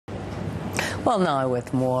Well, now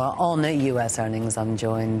with more on US earnings, I'm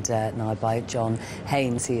joined now by John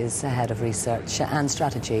Haynes. He is Head of Research and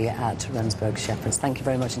Strategy at Rensburg Sheppards. Thank you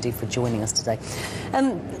very much indeed for joining us today.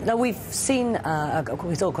 Now, we've seen,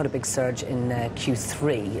 we saw quite a big surge in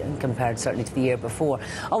Q3 compared certainly to the year before.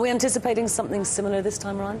 Are we anticipating something similar this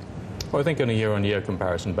time around? Well, I think on a year-on-year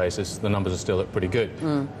comparison basis, the numbers are still look pretty good,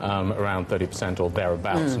 around 30% or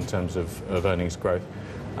thereabouts in terms of earnings growth.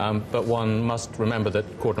 But one must remember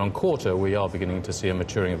that quarter-on-quarter we are beginning to see a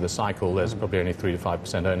maturing of the cycle. There's probably only 3 to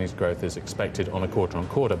 5% earnings growth is expected on a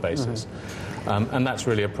quarter-on-quarter basis. And that's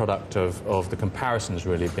really a product of the comparisons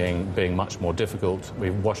really being much more difficult.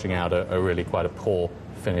 We're washing out a really quite a poor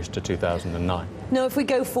finish to 2009. Now, if we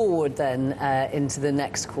go forward then into the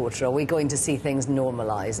next quarter, are we going to see things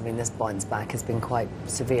normalise? I mean, this bounce back has been quite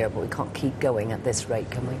severe, but we can't keep going at this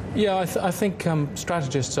rate, can we? Yeah, I think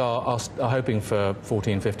strategists are hoping for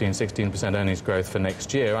 14, 15, 16% earnings growth for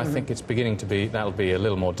next year. I think it's beginning to be, that'll be a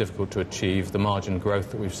little more difficult to achieve. The margin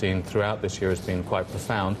growth that we've seen throughout this year has been quite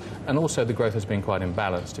profound, and also the growth has been quite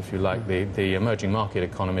imbalanced, if you like. The emerging market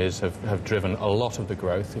economies have driven a lot of the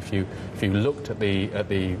growth. If you looked at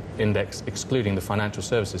the index excluding the financial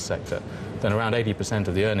services sector, then around 80%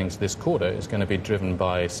 of the earnings this quarter is going to be driven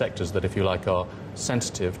by sectors that, if you like, are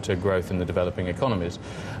sensitive to growth in the developing economies.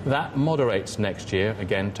 That moderates next year.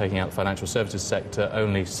 Again, taking out the financial services sector,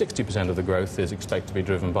 only 60% of the growth is expected to be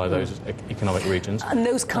driven by those economic regions. And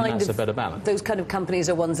those that's a better balance. Those kind of companies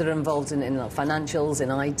are ones that are involved in financials, in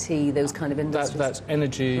IT, those kind of industries? That's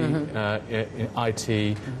energy,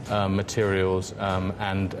 IT, materials,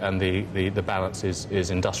 and the balance is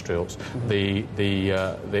industrials.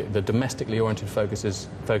 The domestically oriented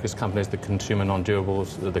focus companies, the consumer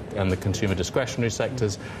non-durables and the consumer discretionary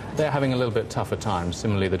sectors, they're having a little bit tougher time.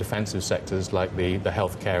 Similarly, the defensive sectors like the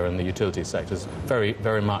healthcare and the utility sectors,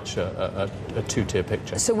 very much a two-tier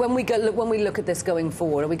picture. So when we look at this going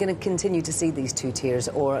forward, are we going to continue to see these two tiers,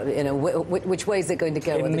 or which way is it going to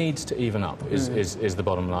go? It needs to even up is the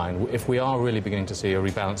bottom line. If we are really beginning to see a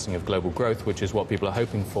rebalancing of global growth, which is what people are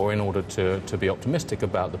hoping for in order to be optimistic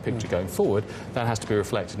about the picture going forward, that has to be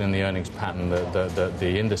reflected in the earnings pattern that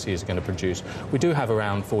the indices are going to produce. We do have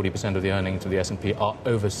around 40% of the earnings of the S&P are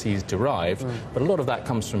overseas derived, but a lot of that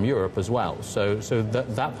comes from Europe as well. So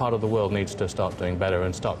that part of the world needs to start doing better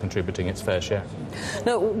and start contributing its fair share.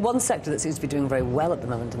 Now, one sector that seems to be doing very well at the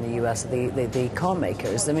moment in the US are the car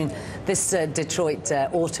makers. I mean, this Detroit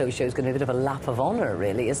auto show is going to be a bit of a lap of honour,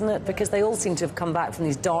 really, isn't it? Because they all seem to have come back from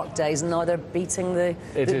these dark days, and now they're beating the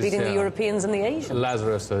Europeans and the Asians.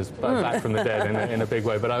 Lazarus is back from the dead in a big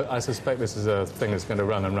way, but I suspect this is a thing that's going to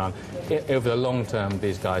run and run. Over the long term,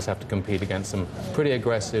 these guys have to compete against some pretty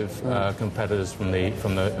aggressive competitors from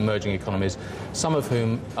the emerging economies, some of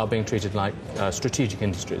whom are being treated like strategic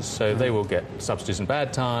industries. So they will get subsidies in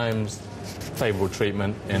bad times, favourable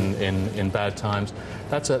treatment in bad times.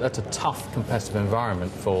 That's a tough competitive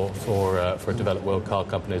environment for developed world car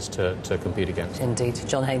companies to compete against. Indeed.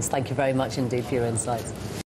 John Haynes, thank you very much indeed for your insights.